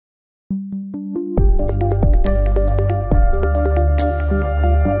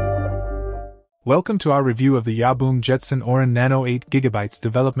Welcome to our review of the Yahboom Jetson Orin Nano 8GB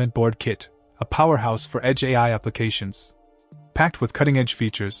development board kit, a powerhouse for edge AI applications. Packed with cutting-edge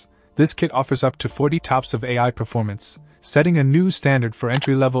features, this kit offers up to 40 TOPS of AI performance, setting a new standard for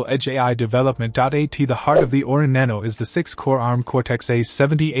entry-level edge AI development. At the heart of the Orin Nano is the 6-core ARM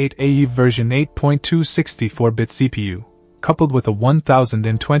Cortex-A78AE version 8.2 64-bit CPU, coupled with a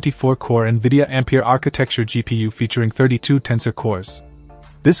 1024-core NVIDIA Ampere architecture GPU featuring 32 tensor cores.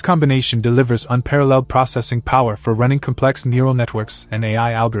 This combination delivers unparalleled processing power for running complex neural networks and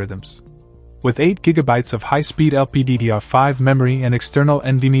AI algorithms. With 8 GB of high-speed LPDDR5 memory and external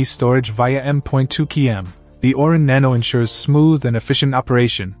NVMe storage via M.2 km, the Orin Nano ensures smooth and efficient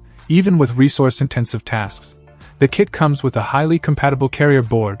operation, even with resource-intensive tasks. The kit comes with a highly compatible carrier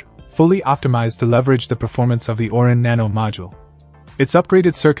board, fully optimized to leverage the performance of the Orin Nano module. Its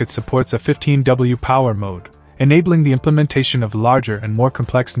upgraded circuit supports a 15W power mode, enabling the implementation of larger and more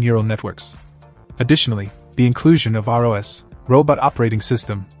complex neural networks. Additionally, the inclusion of ROS, Robot Operating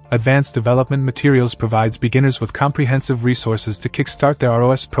System, Advanced Development Materials provides beginners with comprehensive resources to kickstart their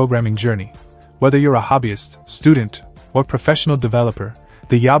ROS programming journey. Whether you're a hobbyist, student, or professional developer,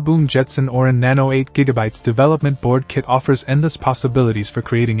 the Yahboom Jetson Orin Nano 8GB development board kit offers endless possibilities for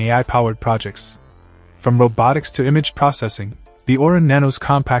creating AI-powered projects. From robotics to image processing, the Orin Nano's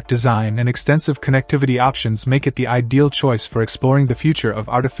compact design and extensive connectivity options make it the ideal choice for exploring the future of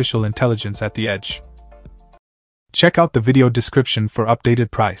artificial intelligence at the edge. Check out the video description for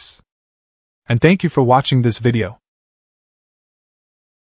updated price. And thank you for watching this video.